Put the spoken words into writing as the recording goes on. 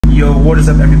Yo, what is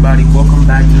up everybody? Welcome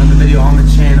back to another video on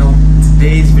the channel. In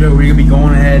today's video, we're gonna be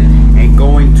going ahead and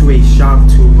going to a shop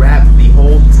to wrap the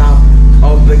whole top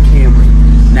of the Camry.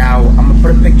 Now, I'm gonna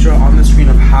put a picture on the screen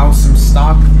of how some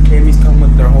stock Camrys come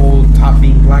with their whole top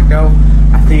being blacked out.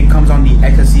 I think it comes on the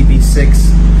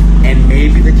XSEV6 and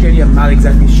maybe the Kitty, I'm not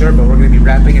exactly sure, but we're gonna be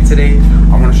wrapping it today.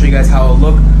 I wanna show you guys how it'll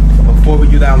look. But before we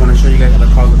do that, I wanna show you guys how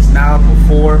the car looks now,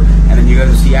 before, and then you guys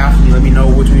will see after and let me know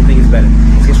which one you think is better.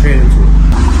 Let's get straight into it.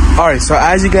 Alright, so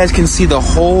as you guys can see, the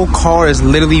whole car is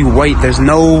literally white. There's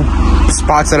no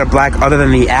spots that are black other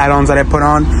than the add-ons that I put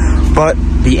on, but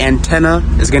the antenna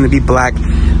is going to be black.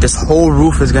 This whole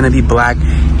roof is going to be black,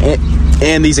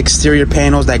 and these exterior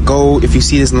panels that go, if you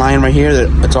see this line right here,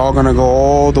 it's all going to go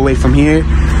all the way from here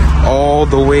all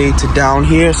the way to down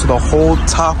here. So the whole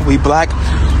top will be black,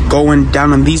 going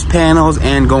down on these panels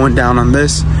and going down on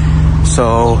this.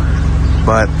 So,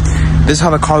 but this is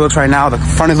how the car looks right now. The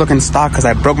front is looking stock because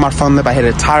I broke my front lip. I hit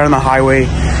a tire on the highway.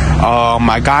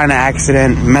 I got in an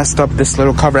accident, messed up this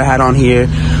little cover I had on here,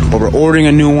 but we're ordering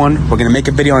a new one. We're gonna make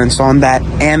a video on installing that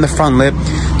and the front lip.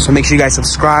 So make sure you guys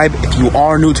subscribe. If you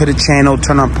are new to the channel,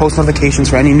 turn on post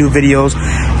notifications for any new videos,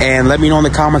 and let me know in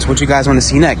the comments what you guys want to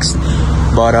see next.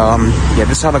 But yeah,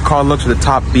 this is how the car looks with the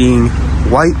top being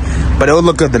white, but it will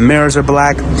look good. The mirrors are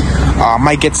black.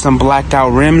 Might get some blacked out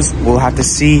rims. We'll have to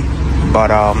see. But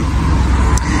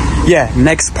yeah,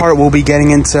 next part we'll be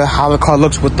getting into how the car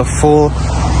looks with the full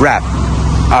wrap.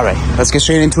 All right, let's get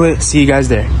straight into it. See you guys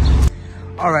there.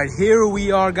 All right, here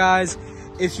we are, guys.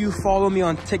 If you follow me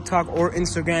on TikTok or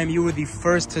Instagram, you were the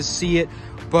first to see it,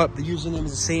 but the username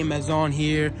is the same as on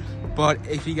here. But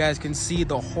if you guys can see,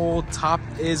 the whole top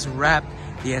is wrapped.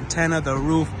 The antenna, the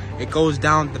roof, it goes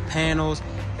down the panels.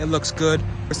 It looks good.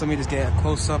 First, let me just get a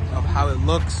close-up of how it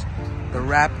looks. The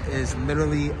wrap is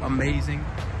literally amazing.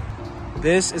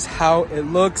 This is how it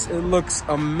looks. It looks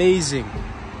amazing.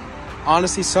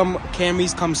 Honestly, some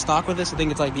Camrys come stock with this. I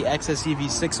think it's like the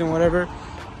XSEV6 and whatever.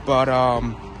 But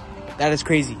that is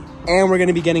crazy. And we're going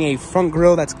to be getting a front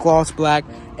grille that's gloss black,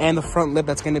 and the front lip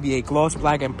that's going to be a gloss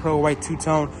black and pearl white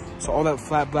two-tone. So all that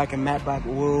flat black and matte black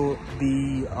will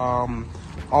be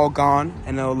all gone,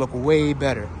 and it'll look way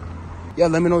better. Yeah,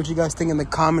 let me know what you guys think in the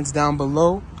comments down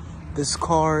below. This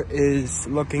car is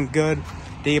looking good.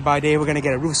 Day by day, we're gonna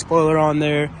get a roof spoiler on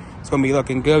there. It's gonna be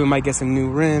looking good. We might get some new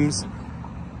rims.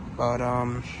 But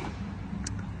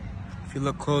if you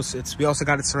look close, we also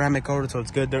got a ceramic coated, so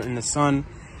it's good. They're in the sun.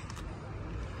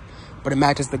 But it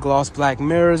matches the gloss black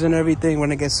mirrors and everything. We're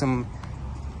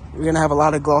gonna have a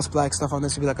lot of gloss black stuff on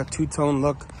this. It'll be like a two-tone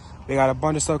look. We got a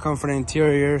bunch of stuff coming for the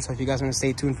interior. So if you guys wanna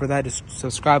stay tuned for that, just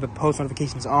subscribe and post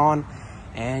notifications on.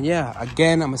 And yeah,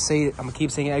 again, I'm gonna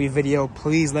keep saying it every video.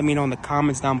 Please let me know in the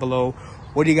comments down below.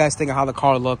 What do you guys think of how the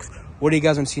car looks? What do you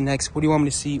guys want to see next? What do you want me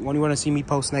to see? What do you want to see me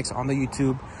post next on the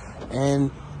YouTube?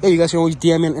 And yeah, you guys can always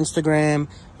DM me on Instagram.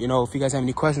 You know, if you guys have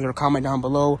any questions or comment down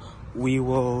below,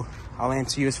 I'll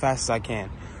answer you as fast as I can.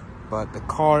 But the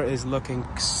car is looking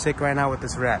sick right now with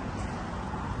this wrap.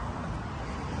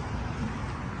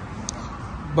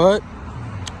 But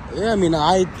yeah, I mean,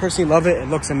 I personally love it. It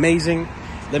looks amazing.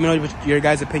 Let me know your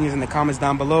guys' opinions in the comments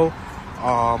down below.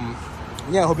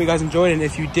 Yeah, I hope you guys enjoyed it. And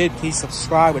if you did, please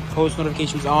subscribe with post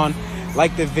notifications on.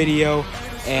 Like the video.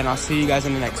 And I'll see you guys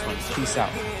in the next one. Peace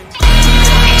out.